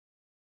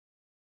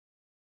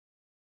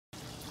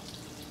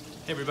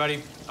Hey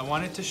everybody, I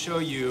wanted to show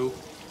you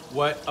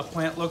what a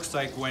plant looks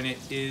like when it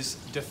is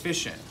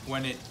deficient,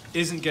 when it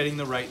isn't getting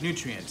the right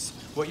nutrients.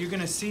 What you're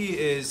gonna see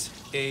is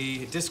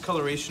a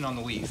discoloration on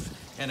the leaf.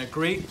 And a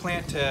great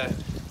plant to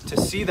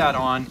see that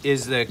on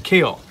is the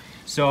kale.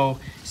 So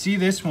see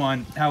this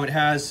one, how it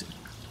has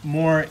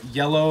more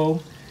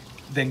yellow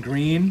than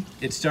green.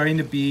 It's starting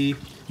to be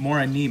more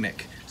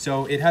anemic.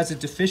 So it has a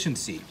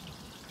deficiency.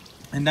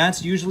 And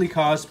that's usually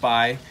caused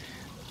by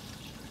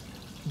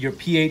your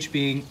pH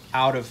being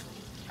out of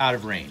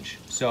range.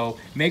 So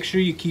make sure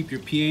you keep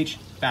your pH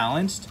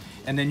balanced,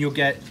 and then you'll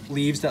get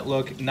leaves that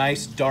look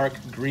nice, dark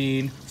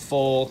green,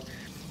 full,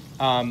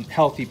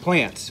 healthy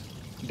plants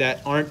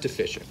that aren't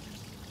deficient.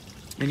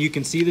 And you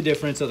can see the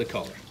difference of the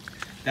color.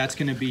 That's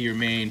gonna be your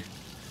main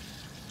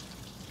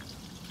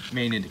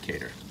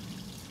indicator.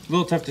 A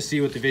little tough to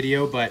see with the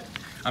video, but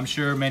I'm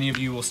sure many of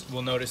you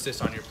will notice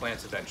this on your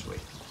plants eventually.